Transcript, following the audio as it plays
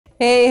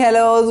Hey,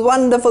 hello,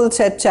 wonderful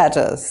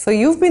ChetChatters. So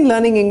you've been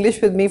learning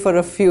English with me for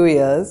a few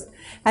years,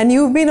 and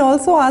you've been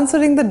also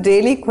answering the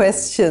daily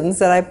questions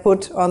that I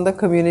put on the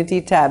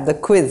community tab, the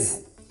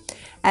quiz.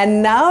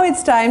 And now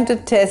it's time to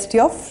test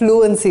your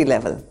fluency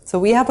level. So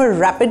we have a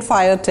rapid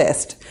fire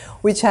test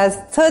which has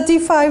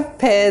 35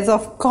 pairs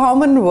of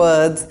common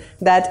words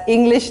that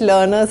English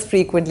learners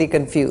frequently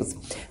confuse.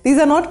 These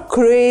are not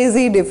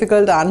crazy,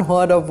 difficult,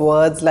 unheard of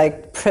words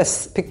like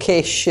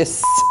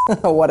perspicacious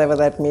or whatever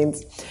that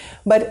means,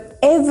 but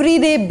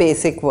everyday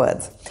basic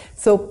words.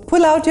 So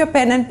pull out your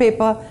pen and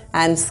paper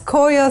and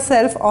score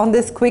yourself on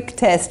this quick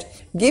test.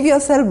 Give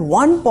yourself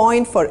 1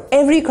 point for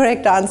every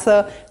correct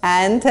answer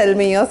and tell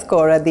me your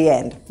score at the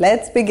end.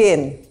 Let's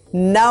begin.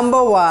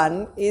 Number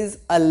 1 is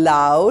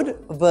allowed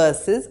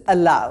versus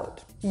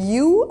allowed.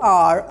 You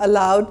are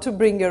allowed to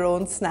bring your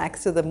own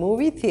snacks to the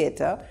movie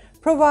theater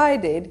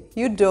provided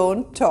you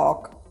don't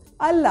talk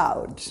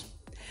aloud.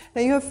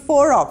 Now you have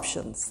 4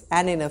 options,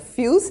 and in a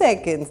few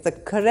seconds the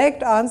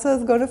correct answer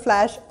is going to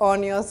flash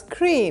on your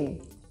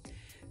screen.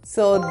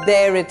 So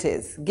there it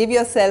is. Give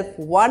yourself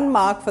 1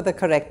 mark for the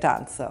correct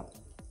answer.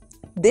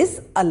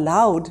 This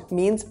allowed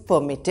means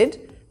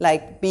permitted,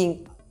 like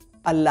being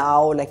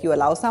allowed, like you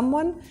allow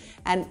someone.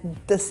 And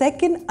the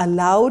second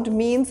allowed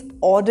means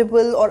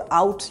audible or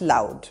out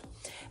loud.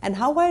 And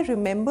how I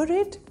remember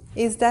it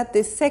is that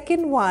the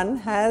second one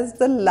has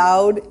the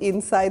loud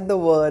inside the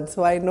word.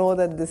 So I know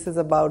that this is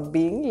about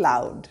being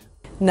loud.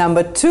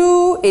 Number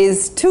 2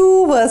 is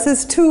 2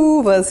 versus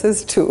 2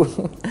 versus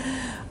 2.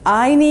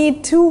 I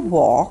need to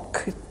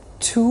walk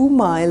 2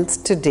 miles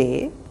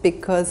today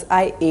because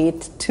I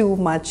ate too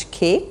much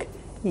cake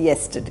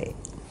yesterday.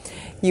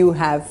 You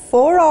have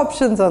 4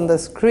 options on the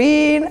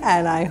screen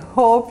and I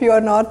hope you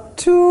are not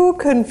too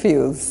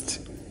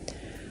confused.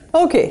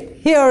 Okay,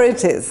 here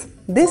it is.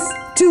 This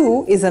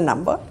 2 is a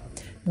number,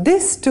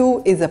 this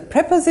 2 is a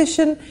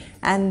preposition,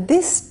 and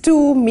this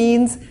 2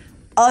 means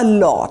a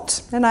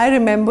lot. And I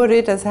remember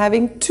it as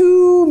having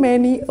too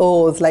many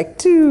O's, like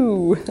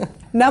 2.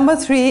 Number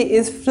 3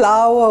 is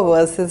flower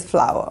versus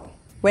flower.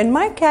 When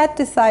my cat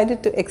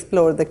decided to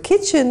explore the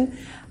kitchen,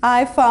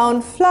 I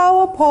found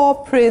flower paw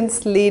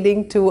prints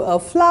leading to a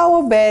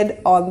flower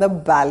bed on the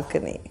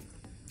balcony.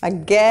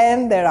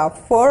 Again, there are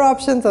 4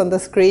 options on the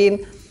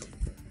screen,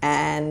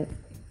 and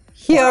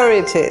here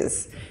it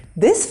is.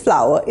 This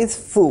flower is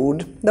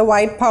food, the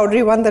white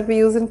powdery one that we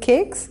use in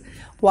cakes,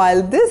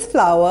 while this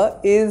flower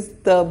is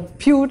the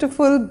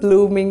beautiful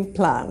blooming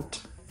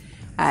plant.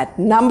 At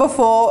number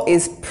 4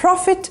 is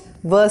profit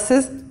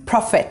versus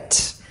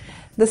prophet.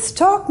 The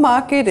stock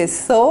market is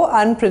so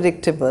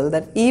unpredictable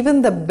that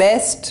even the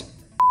best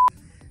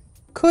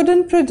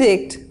couldn't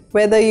predict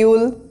whether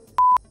you'll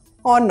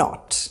or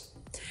not.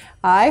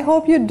 I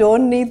hope you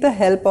don't need the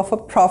help of a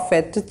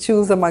prophet to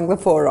choose among the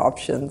 4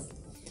 options.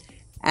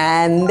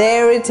 And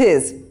there it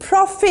is.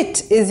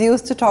 Profit is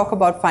used to talk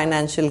about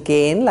financial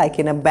gain, like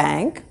in a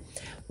bank,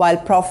 while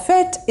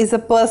prophet is a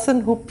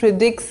person who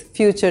predicts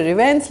future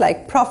events,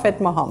 like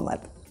Prophet Muhammad.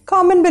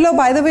 Comment below,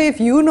 by the way,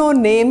 if you know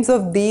names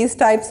of these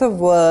types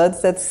of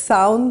words that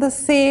sound the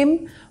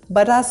same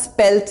but are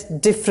spelt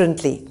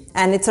differently.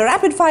 And it's a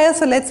rapid fire,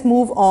 so let's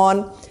move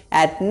on.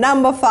 At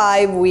number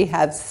 5, we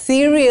have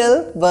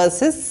cereal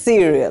versus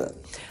cereal.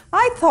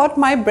 I thought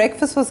my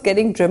breakfast was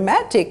getting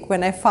dramatic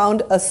when I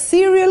found a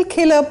serial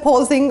killer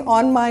posing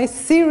on my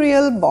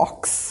cereal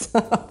box.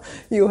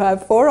 You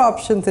have 4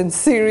 options in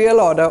serial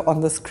order on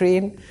the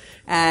screen,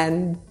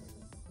 and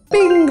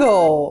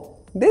bingo!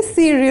 This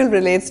cereal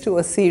relates to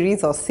a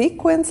series or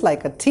sequence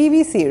like a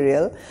TV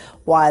serial,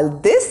 while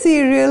this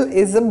cereal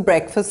is a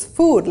breakfast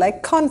food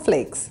like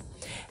cornflakes.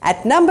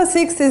 At number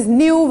 6 is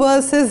new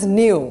versus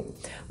new.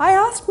 I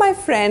asked my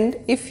friend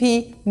if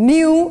he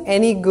knew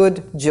any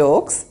good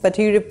jokes, but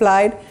he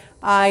replied,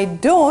 I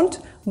don't,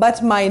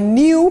 but my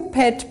new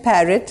pet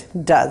parrot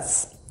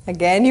does.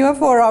 Again, you have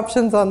 4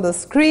 options on the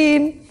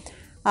screen.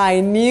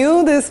 I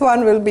knew this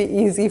one will be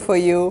easy for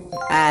you,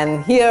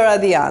 and here are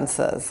the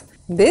answers.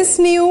 This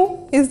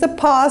new is the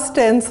past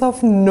tense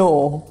of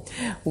know,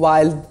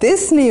 while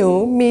this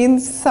new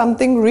means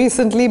something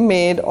recently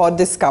made or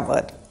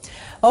discovered.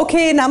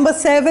 Okay, number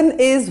 7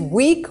 is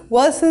week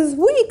versus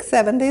week,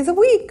 7 days a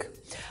week.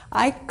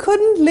 I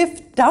couldn't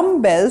lift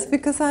dumbbells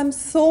because I'm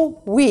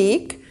so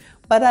weak,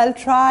 but I'll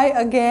try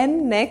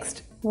again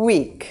next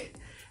week.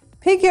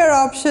 Pick your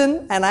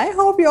option, and I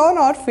hope you're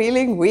not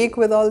feeling weak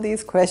with all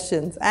these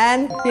questions.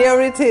 And here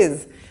it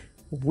is.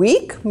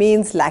 Weak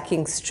means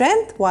lacking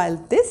strength, while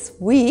this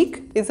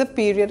week is a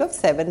period of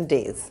 7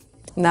 days.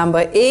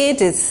 Number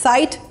 8 is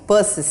cite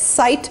versus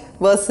cite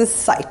versus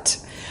cite.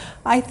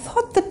 I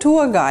thought the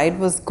tour guide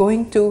was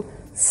going to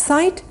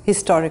cite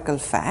historical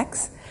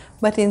facts,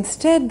 but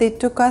instead they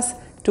took us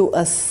to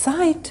a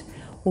site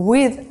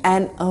with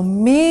an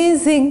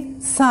amazing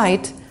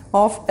sight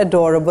of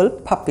adorable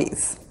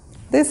puppies.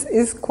 This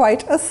is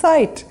quite a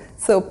sight,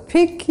 so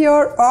pick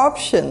your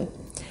option.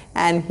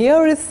 And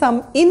here is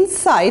some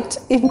insight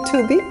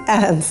into the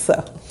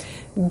answer.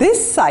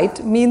 This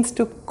cite means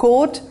to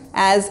quote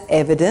as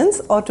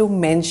evidence or to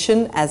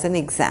mention as an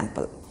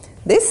example.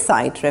 This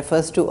site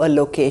refers to a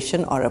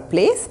location or a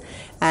place,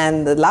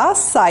 and the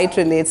last site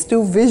relates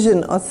to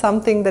vision or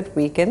something that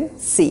we can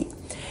see.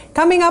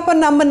 Coming up on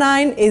number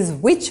 9 is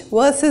which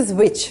versus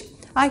which.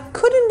 I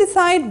couldn't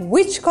decide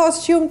which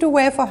costume to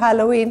wear for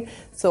Halloween,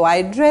 so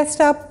I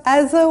dressed up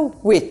as a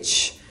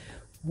witch,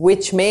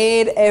 which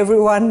made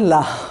everyone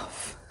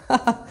laugh.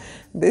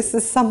 This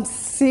is some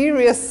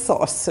serious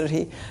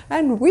sorcery.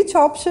 And which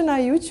option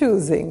are you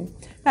choosing?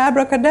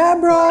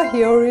 Abracadabra,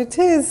 here it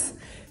is.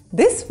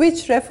 This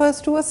witch refers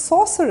to a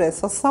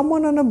sorceress or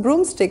someone on a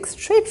broomstick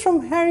straight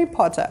from Harry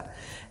Potter.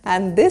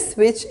 And this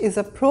witch is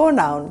a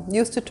pronoun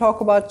used to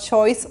talk about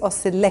choice or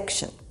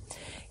selection.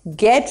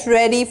 Get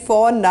ready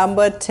for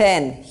number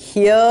 10,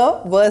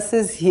 here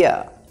versus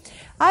here.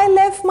 I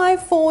left my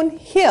phone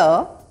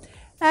here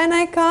and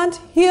I can't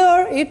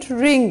hear it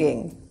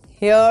ringing.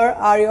 Here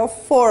are your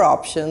 4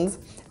 options,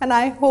 and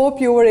I hope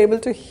you were able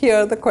to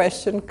hear the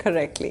question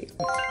correctly.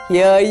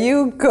 Here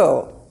you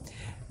go.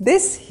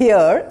 This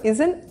here is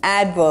an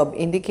adverb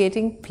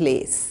indicating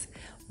place,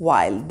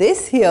 while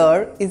this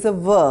here is a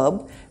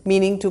verb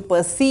meaning to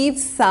perceive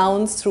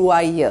sounds through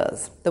our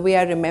ears. The way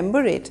I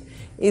remember it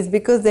is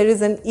because there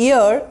is an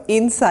ear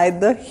inside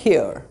the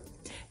here.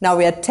 Now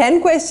we are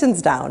 10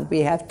 questions down. We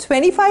have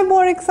 25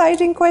 more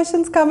exciting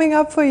questions coming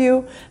up for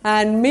you,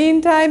 and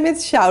meantime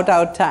it's shout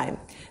out time.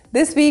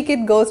 This week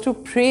it goes to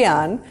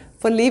Priyan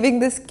for leaving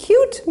this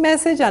cute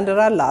message under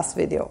our last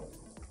video.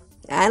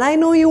 And I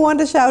know you want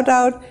a shout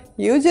out.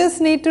 You just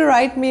need to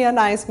write me a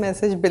nice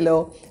message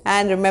below,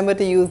 and remember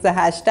to use the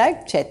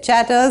hashtag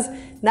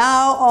ChetChatters.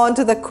 Now on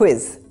to the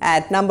quiz.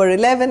 At number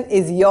 11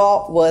 is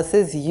your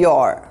versus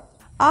your.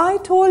 I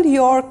told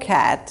your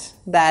cat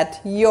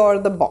that you're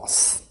the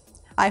boss.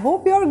 I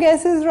hope your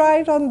guess is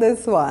right on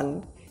this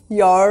one.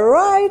 You're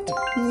right.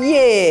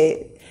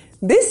 Yay!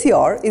 This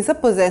your is a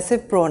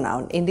possessive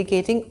pronoun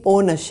indicating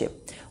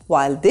ownership,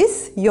 while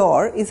this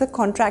your is a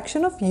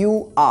contraction of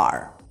you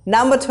are.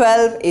 Number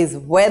 12 is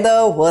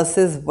weather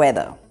versus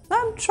weather.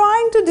 I'm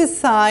trying to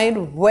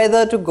decide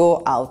whether to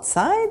go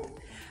outside,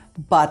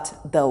 but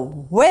the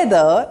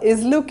weather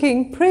is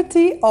looking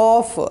pretty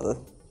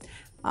awful.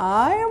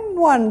 I am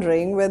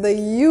wondering whether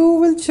you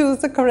will choose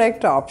the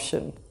correct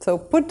option. So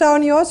put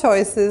down your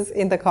choices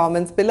in the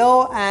comments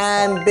below,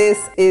 and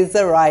this is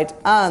the right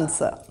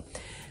answer.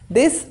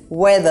 This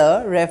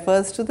weather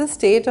refers to the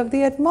state of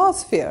the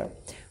atmosphere,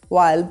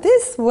 while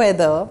this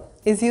weather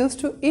is used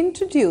to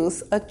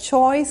introduce a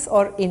choice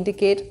or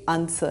indicate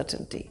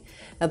uncertainty.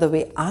 Now the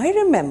way I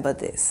remember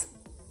this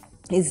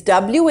is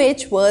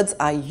WH words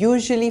are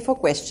usually for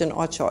question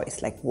or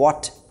choice, like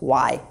what,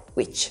 why,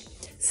 which.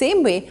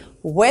 Same way,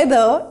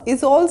 whether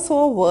is also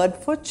a word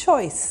for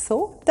choice,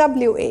 so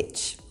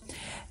WH.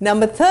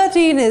 Number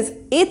 13 is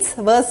its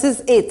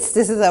versus its.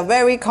 This is a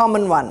very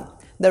common one.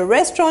 The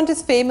restaurant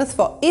is famous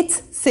for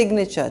its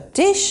signature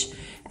dish,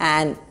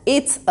 and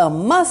it's a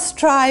must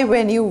try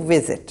when you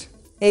visit.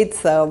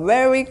 It's a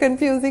very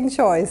confusing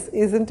choice,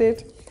 isn't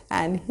it?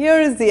 And here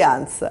is the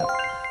answer.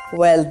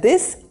 Well,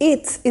 this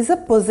its is a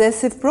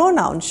possessive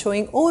pronoun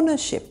showing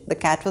ownership. The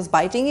cat was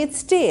biting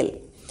its tail.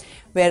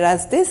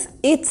 Whereas this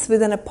its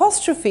with an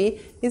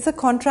apostrophe is a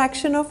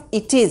contraction of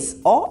it is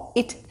or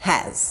it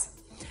has.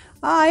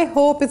 I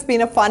hope it's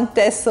been a fun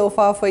test so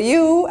far for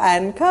you,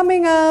 and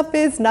coming up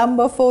is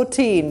number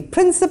 14,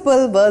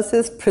 principal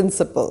versus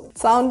principal.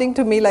 Sounding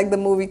to me like the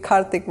movie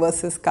Karthik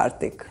versus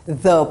Karthik.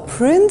 The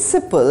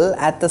principal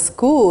at the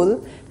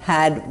school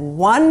had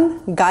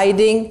one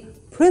guiding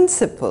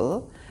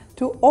principle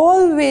to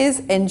always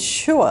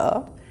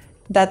ensure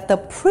that the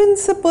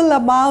principal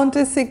amount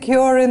is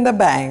secure in the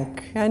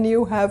bank. And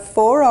you have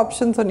 4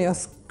 options on your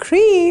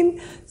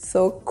screen,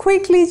 so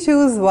quickly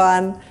choose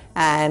one,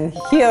 and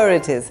here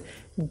it is.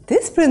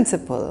 This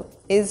principle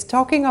is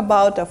talking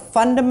about a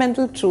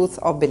fundamental truth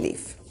or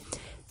belief.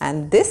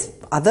 And this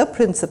other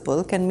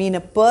principle can mean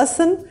a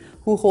person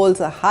who holds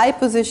a high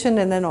position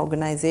in an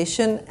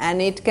organization,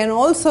 and it can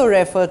also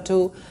refer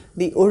to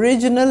the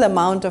original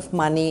amount of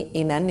money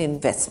in an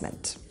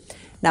investment.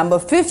 Number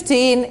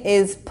 15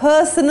 is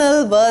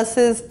personal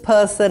versus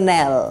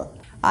personnel.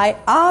 I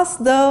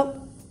asked the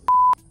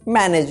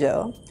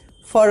manager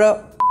for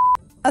an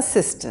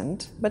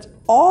assistant, but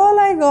all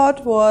I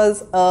got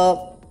was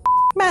a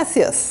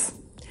Macias.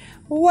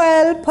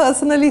 Well,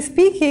 personally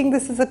speaking,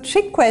 this is a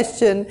trick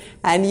question,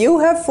 and you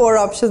have 4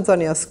 options on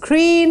your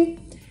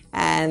screen,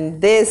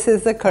 and this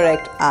is the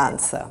correct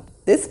answer.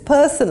 This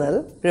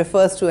personal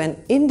refers to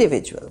an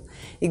individual.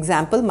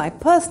 Example, my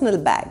personal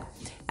bag.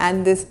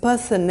 And this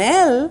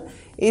personnel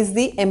is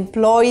the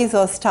employees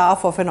or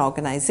staff of an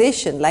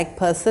organization, like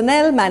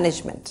personnel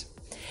management.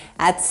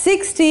 At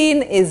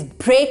 16 is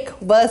break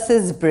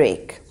versus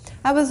break.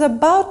 I was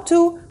about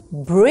to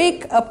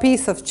break a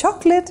piece of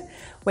chocolate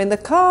when the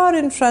car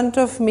in front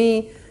of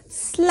me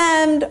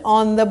slammed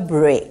on the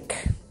brake.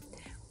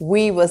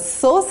 We were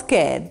so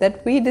scared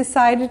that we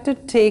decided to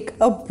take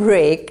a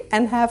break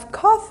and have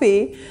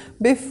coffee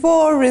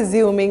before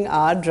resuming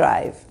our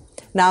drive.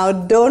 Now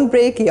don't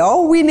break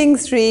your winning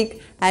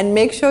streak and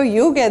make sure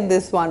you get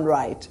this one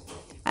right.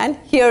 And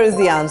here is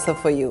the answer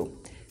for you.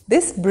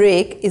 This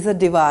brake is a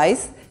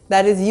device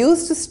that is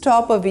used to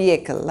stop a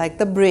vehicle, like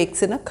the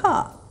brakes in a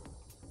car.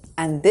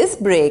 And this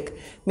brake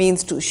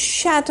means to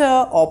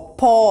shatter or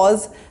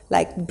pause,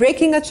 like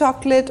breaking a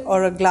chocolate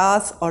or a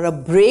glass, or a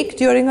break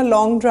during a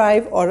long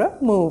drive or a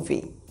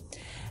movie.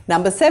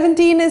 Number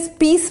 17 is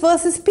peace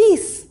versus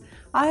peace.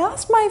 I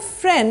asked my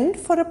friend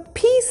for a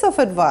piece of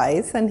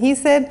advice and he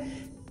said,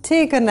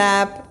 take a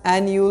nap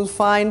and you'll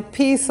find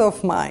peace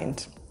of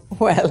mind.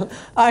 Well,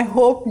 I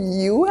hope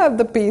you have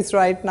the peace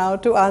right now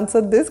to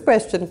answer this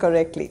question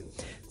correctly.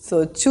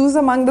 So choose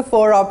among the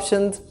 4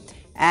 options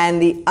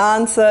and the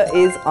answer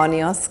is on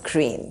your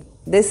screen.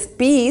 This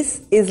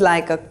peace is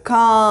like a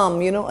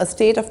calm, a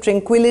state of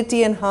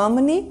tranquility and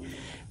harmony.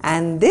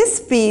 And this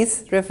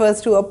piece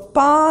refers to a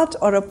part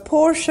or a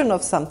portion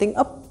of something,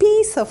 a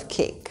piece of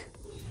cake.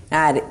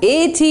 And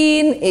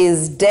 18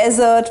 is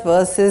desert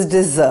versus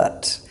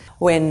dessert.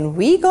 When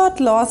we got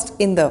lost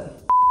in the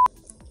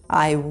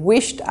I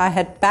wished I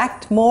had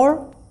packed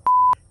more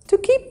to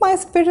keep my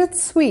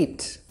spirits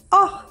sweet.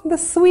 Ah, the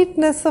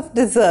sweetness of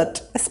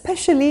dessert,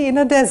 especially in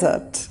a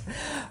desert.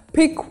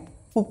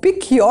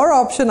 Pick your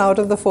option out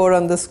of the 4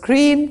 on the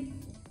screen,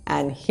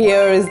 and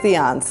here is the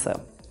answer.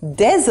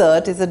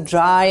 Desert is a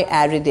dry,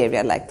 arid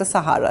area like the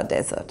Sahara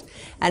Desert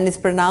and is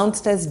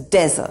pronounced as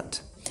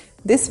desert.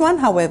 This one,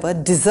 however,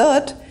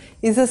 dessert,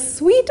 is a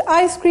sweet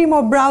ice cream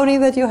or brownie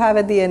that you have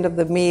at the end of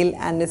the meal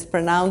and is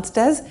pronounced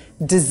as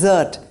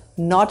dessert,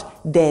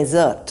 not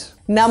desert.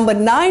 Number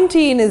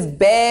 19 is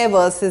bear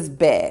versus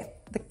bear.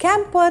 The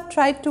camper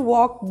tried to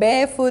walk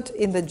barefoot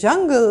in the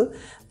jungle,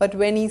 but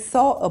when he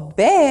saw a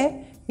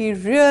bear, he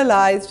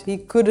realized he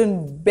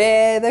couldn't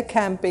bear the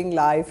camping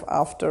life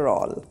after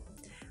all.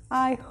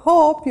 I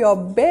hope you're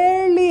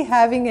barely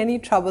having any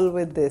trouble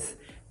with this.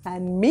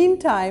 And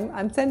meantime,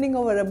 I'm sending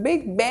over a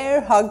big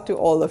bear hug to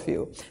all of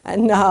you.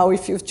 And now,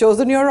 if you've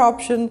chosen your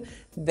option,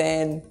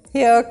 then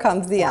here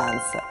comes the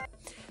answer.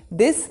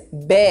 This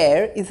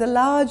bear is a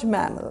large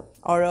mammal,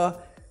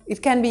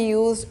 it can be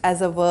used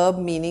as a verb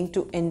meaning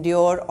to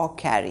endure or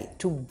carry,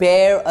 to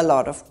bear a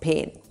lot of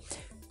pain.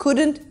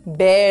 Couldn't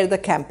bear the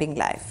camping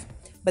life.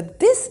 But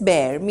this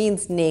bear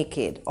means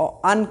naked or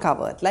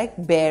uncovered, like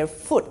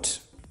barefoot.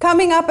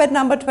 Coming up at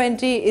number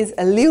 20 is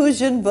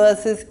illusion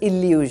versus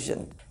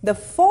illusion. The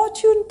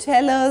fortune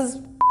teller's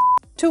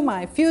to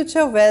my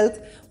future wealth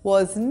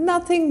was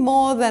nothing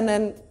more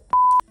than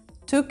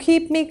to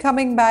keep me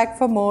coming back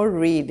for more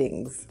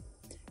readings.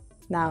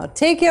 Now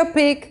take your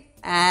pick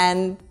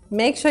and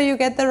make sure you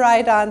get the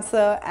right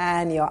answer,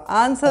 and your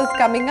answer is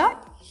coming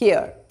up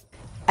here.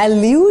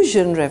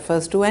 Allusion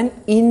refers to an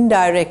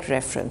indirect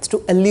reference,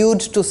 to allude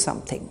to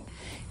something.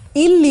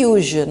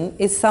 Illusion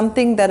is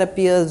something that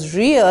appears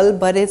real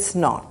but it's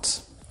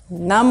not.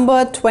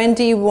 Number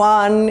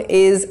 21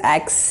 is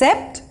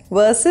accept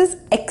versus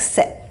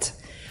accept.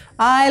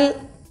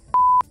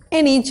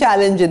 Any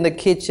challenge in the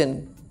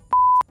kitchen,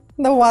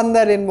 the one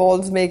that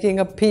involves making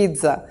a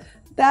pizza,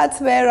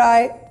 that's where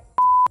I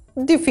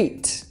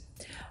defeat.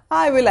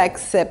 I will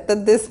accept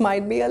that this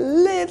might be a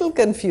little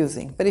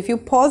confusing, but if you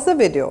pause the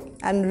video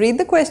and read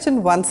the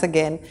question once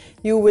again,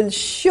 you will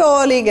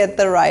surely get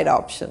the right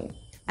option.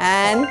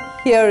 And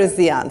here is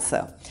the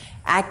answer.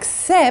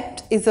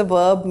 Accept is a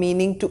verb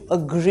meaning to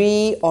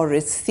agree or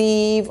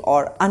receive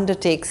or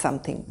undertake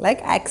something,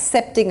 like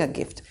accepting a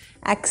gift,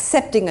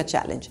 accepting a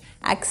challenge,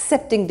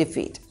 accepting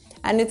defeat,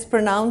 and it's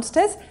pronounced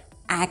as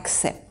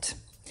accept.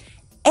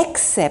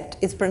 Accept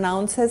is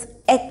pronounced as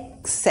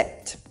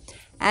accept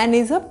and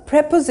is a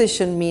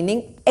preposition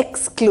meaning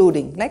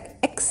excluding, like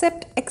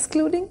accept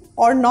excluding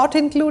or not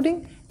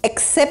including.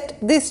 Accept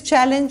this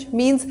challenge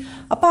means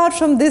apart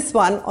from this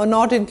one or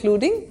not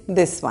including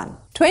this one.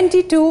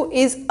 22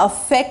 is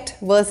affect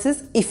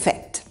versus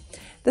effect.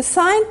 The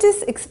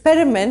scientist's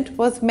experiment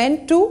was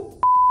meant to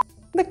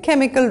the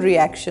chemical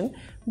reaction,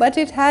 but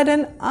it had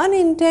an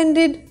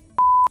unintended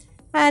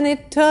and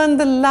it turned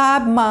the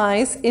lab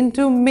mice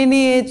into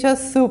miniature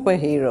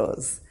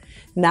superheroes.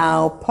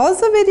 Now pause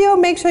the video,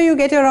 make sure you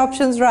get your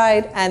options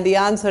right, and the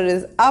answer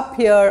is up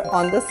here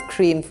on the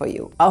screen for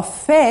you.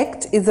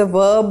 Affect is a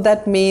verb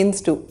that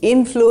means to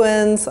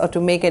influence or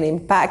to make an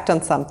impact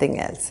on something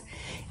else.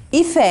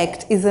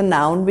 Effect is a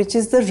noun which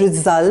is the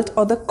result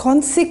or the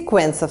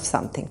consequence of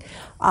something.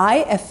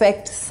 I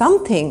affect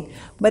something,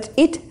 but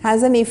it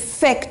has an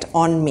effect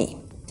on me.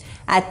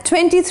 At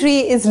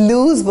 23 is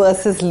lose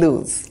versus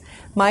lose.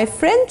 My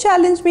friend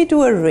challenged me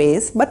to a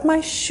race, but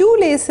my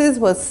shoelaces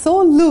were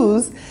so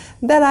loose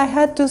that I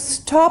had to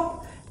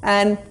stop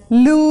and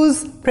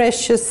lose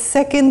precious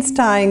seconds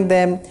tying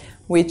them,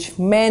 which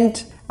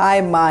meant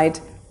I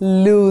might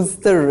lose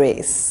the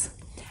race.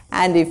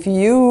 And if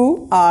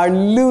you are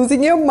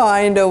losing your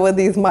mind over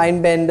these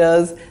mind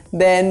benders,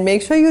 then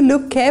make sure you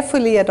look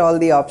carefully at all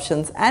the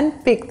options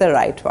and pick the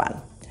right one.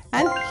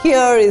 And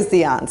here is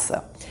the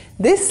answer.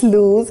 This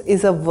lose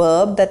is a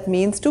verb that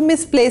means to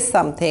misplace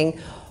something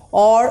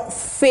or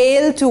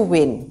fail to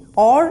win,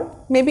 or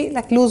maybe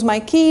like lose my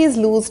keys,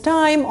 lose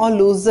time, or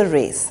lose the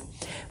race.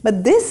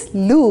 But this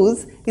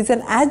lose is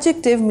an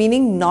adjective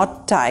meaning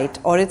not tight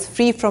or it's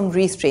free from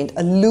restraint.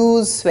 A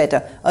loose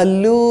sweater, a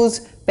loose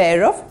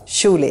pair of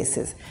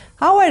shoelaces.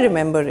 How I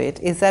remember it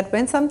is that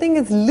when something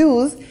is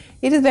loose,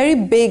 it is very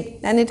big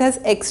and it has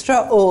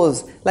extra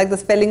O's, like the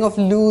spelling of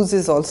lose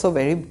is also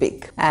very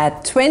big.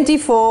 At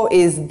 24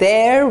 is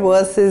there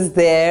versus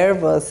there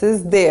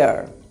versus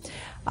there.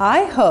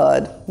 I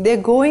heard they're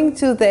going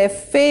to their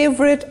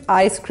favorite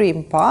ice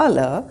cream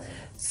parlor,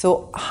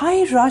 so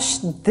I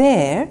rushed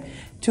there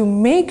to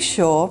make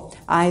sure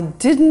I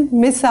didn't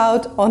miss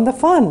out on the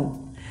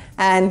fun.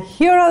 And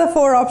here are the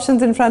 4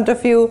 options in front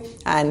of you,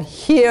 and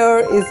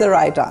here is the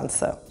right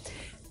answer.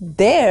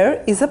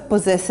 There is a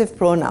possessive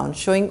pronoun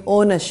showing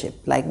ownership,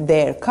 like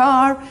their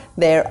car,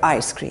 their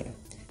ice cream.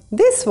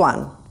 This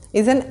one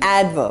is an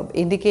adverb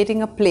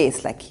indicating a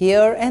place, like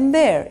here and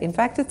there. In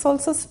fact, it's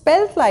also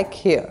spelled like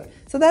here.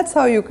 So that's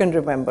how you can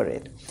remember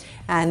it.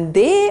 And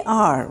they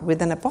are, with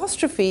an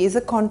apostrophe, is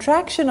a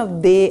contraction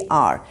of they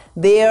are.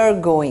 They are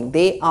going.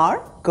 They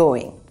are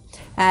going.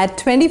 At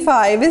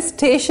 25 is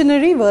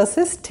stationery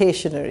versus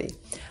stationery.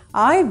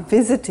 I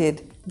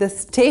visited the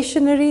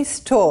stationery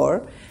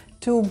store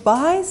to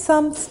buy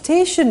some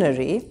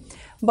stationery,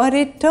 but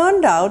it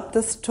turned out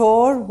the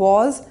store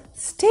was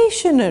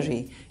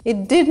stationary.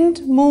 It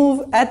didn't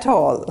move at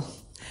all.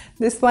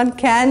 This one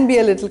can be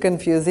a little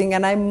confusing,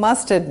 and I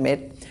must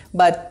admit,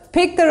 but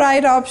pick the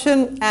right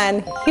option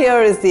and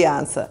here is the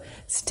answer.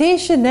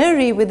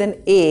 Stationary with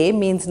an A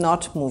means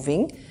not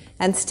moving,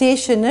 and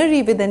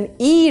stationery with an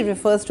E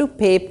refers to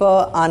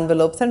paper,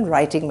 envelopes and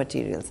writing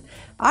materials.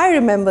 I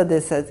remember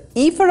this as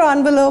E for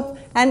envelope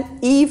and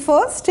E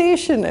for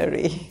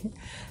stationery.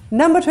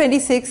 Number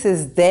 26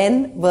 is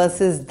then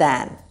versus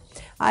than.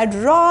 I'd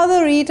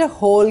rather eat a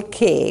whole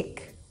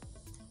cake,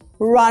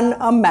 run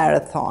a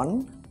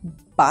marathon,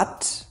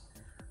 but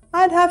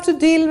I'd have to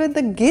deal with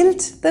the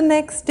guilt the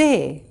next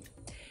day.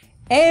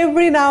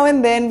 Every now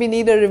and then we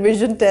need a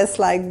revision test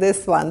like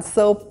this one.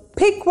 So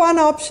pick one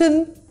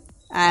option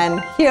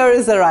and here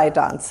is the right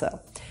answer.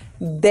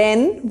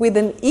 Then with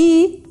an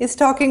E is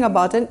talking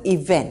about an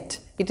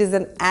event. It is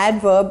an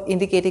adverb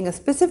indicating a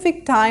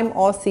specific time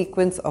or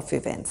sequence of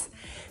events.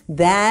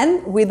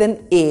 Than with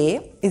an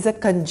A is a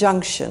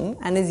conjunction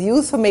and is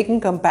used for making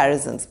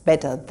comparisons.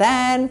 Better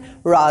than,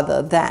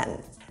 rather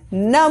than.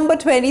 Number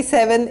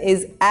 27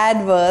 is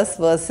adverse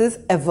versus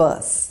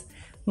averse.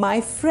 My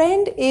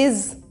friend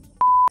is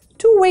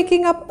to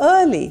waking up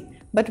early,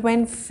 but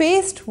when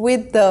faced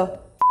with the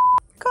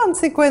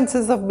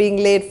consequences of being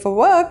late for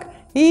work,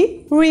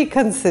 he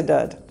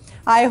reconsidered.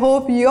 I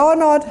hope you're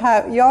not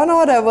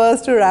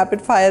averse to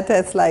rapid fire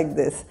tests like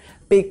this.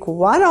 Pick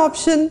one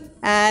option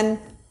and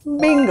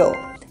bingo.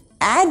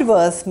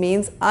 Adverse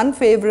means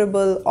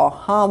unfavorable or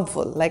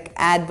harmful, like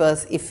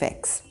adverse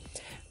effects.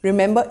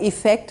 Remember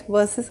effect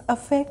versus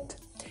affect?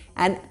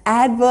 And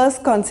adverse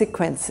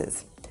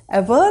consequences.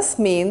 Averse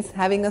means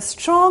having a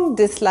strong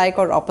dislike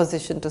or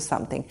opposition to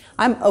something.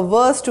 I'm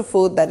averse to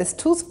food that is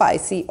too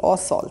spicy or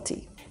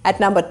salty. At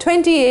number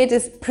 28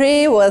 is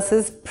pray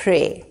versus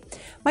pray.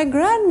 My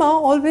grandma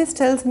always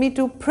tells me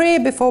to pray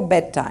before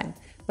bedtime,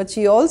 but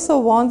she also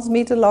wants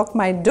me to lock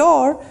my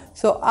door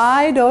so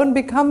I don't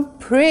become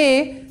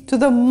prey to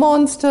the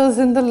monsters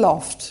in the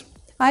loft.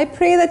 I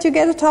pray that you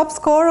get a top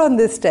score on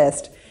this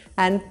test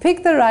and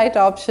pick the right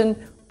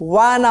option,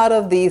 one out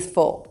of these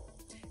 4.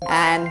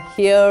 And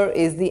here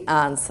is the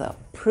answer.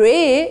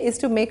 Pray is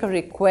to make a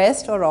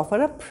request or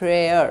offer a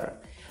prayer.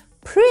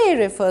 Prey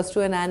refers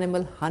to an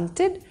animal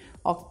hunted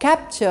or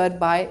captured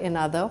by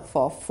another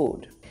for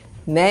food.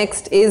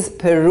 Next is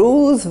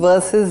peruse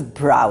versus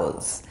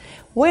browse.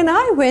 When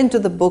I went to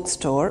the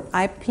bookstore,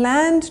 I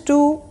planned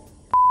to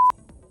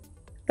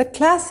the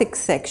classics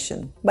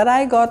section, but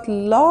I got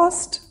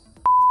lost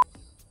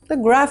the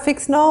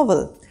graphics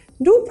novel.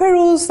 Do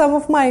peruse some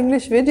of my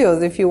English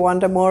videos if you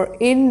want a more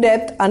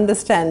in-depth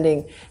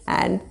understanding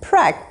and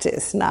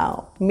practice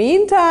now.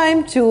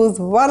 Meantime, choose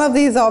one of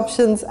these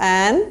options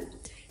and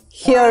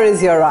here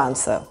is your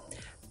answer.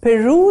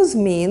 Peruse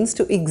means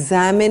to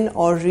examine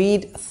or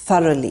read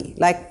thoroughly,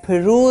 like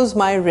peruse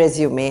my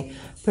resume,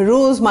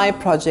 peruse my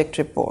project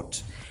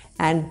report.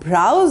 And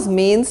browse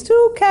means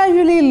to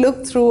casually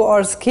look through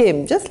or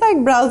skim, just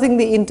like browsing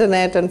the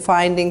internet and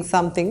finding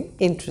something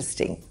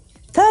interesting.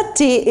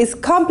 30 is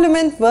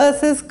compliment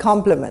versus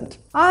compliment.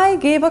 I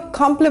gave a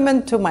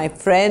compliment to my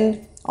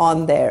friend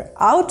on their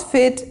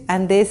outfit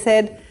and they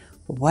said,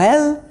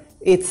 well,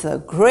 it's a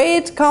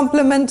great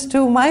compliment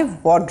to my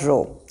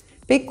wardrobe.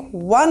 Pick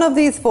one of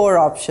these 4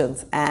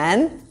 options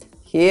and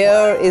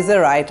here is the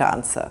right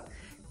answer.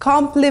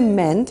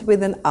 Compliment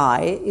with an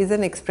I is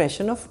an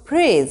expression of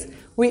praise.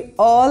 We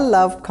all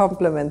love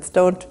compliments,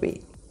 don't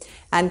we?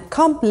 And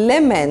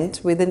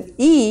complement with an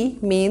E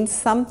means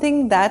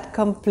something that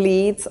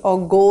completes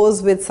or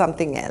goes with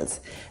something else,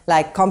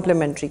 like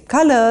complementary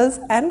colors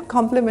and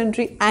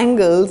complementary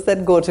angles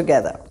that go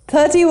together.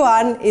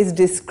 31 is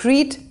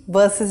discreet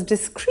versus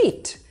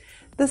discreet.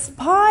 The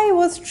spy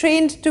was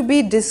trained to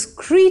be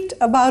discreet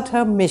about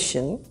her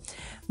mission,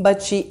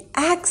 but she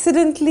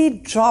accidentally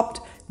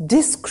dropped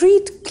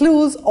discreet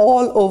clues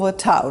all over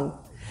town.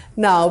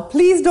 Now,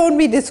 please don't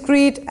be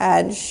discreet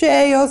and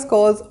share your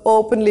scores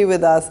openly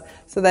with us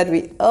so that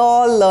we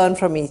all learn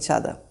from each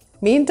other.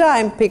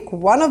 Meantime, pick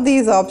one of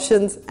these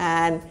options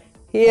and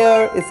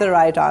here is the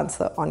right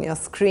answer on your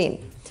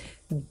screen.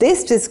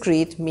 This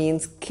discreet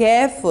means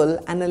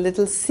careful and a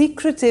little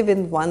secretive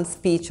in one's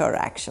speech or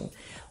action,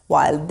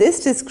 while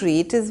this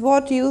discreet is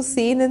what you've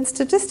seen in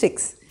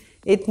statistics.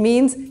 It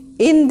means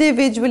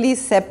individually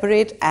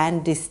separate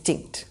and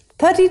distinct.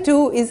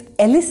 32 is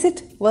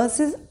illicit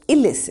versus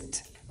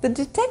illicit. The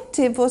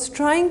detective was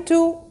trying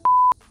to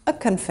a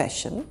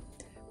confession,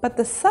 but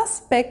the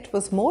suspect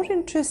was more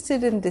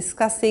interested in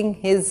discussing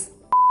his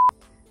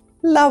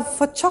love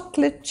for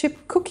chocolate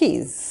chip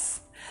cookies.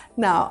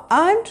 Now,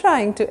 I'm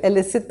trying to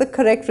elicit the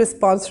correct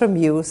response from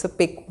you, so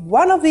pick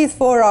one of these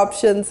 4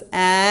 options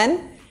and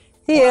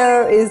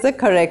here is the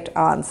correct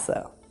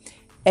answer.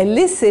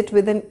 Elicit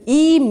with an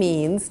E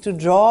means to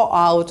draw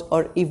out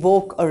or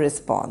evoke a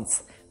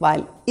response,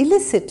 while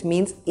illicit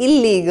means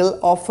illegal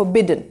or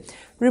forbidden.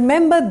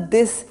 Remember,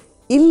 this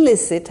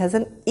illicit has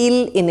an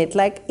ill in it,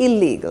 like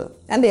illegal,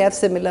 and they have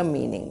similar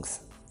meanings.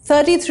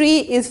 33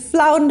 is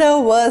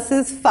flounder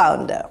versus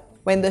founder.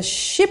 When the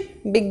ship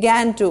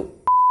began to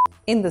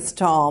in the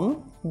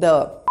storm,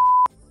 the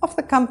of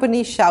the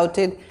company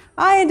shouted,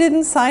 "I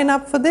didn't sign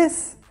up for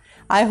this."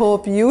 I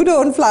hope you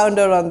don't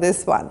flounder on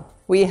this one.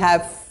 We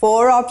have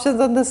 4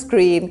 options on the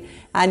screen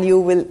and you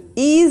will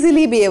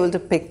easily be able to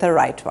pick the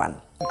right one.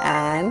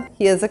 And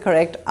here's the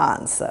correct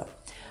answer.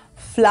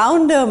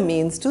 Flounder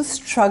means to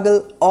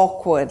struggle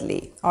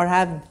awkwardly or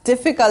have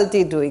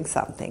difficulty doing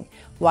something,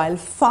 while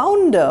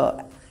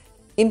founder,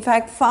 in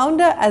fact,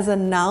 founder as a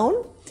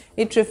noun,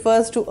 it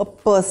refers to a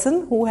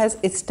person who has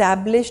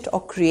established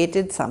or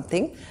created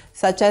something,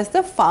 such as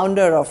the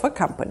founder of a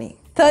company.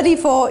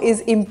 34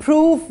 is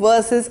improve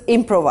versus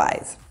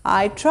improvise.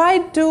 I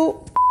tried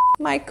to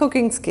my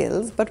cooking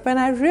skills, but when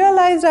I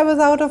realized I was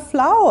out of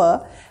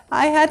flour,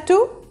 I had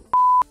to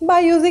by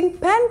using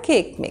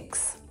pancake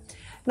mix.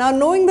 Now,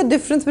 knowing the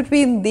difference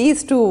between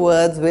these 2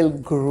 words will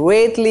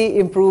greatly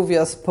improve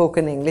your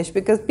spoken English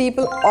because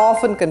people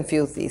often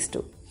confuse these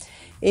 2.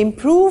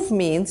 Improve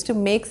means to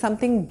make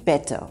something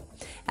better,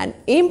 and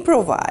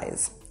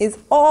improvise is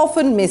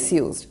often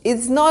misused.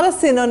 It's not a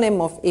synonym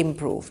of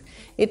improve.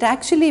 It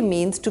actually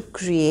means to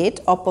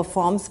create or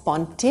perform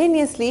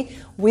spontaneously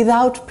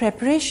without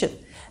preparation,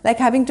 like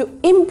having to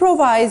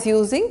improvise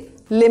using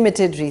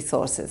limited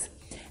resources.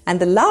 And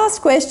the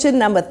last question,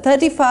 number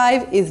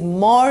 35, is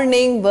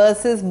morning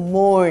versus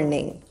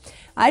morning.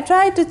 I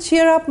tried to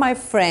cheer up my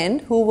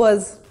friend who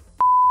was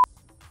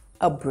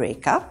a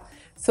breakup.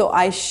 So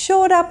I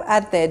showed up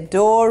at their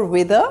door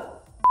with a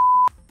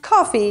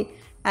coffee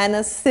and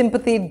a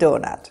sympathy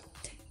donut.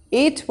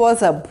 It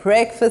was a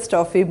breakfast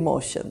of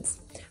emotions.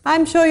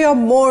 I'm sure you're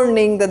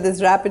mourning that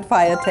this rapid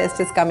fire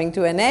test is coming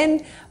to an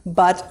end,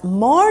 but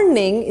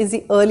morning is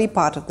the early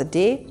part of the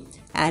day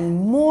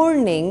and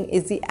mourning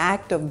is the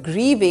act of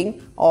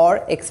grieving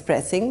or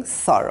expressing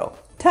sorrow.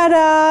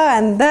 Ta-da!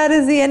 And that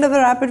is the end of the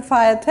rapid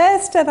fire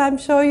test, and I'm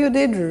sure you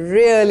did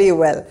really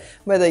well.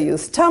 Whether you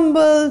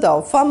stumbled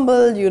or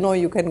fumbled, you know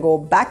you can go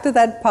back to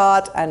that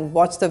part and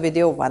watch the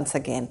video once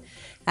again.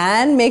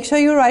 And make sure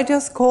you write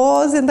your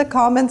scores in the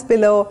comments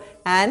below,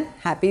 and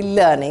happy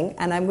learning,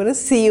 and I'm going to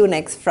see you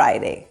next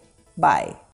Friday. Bye.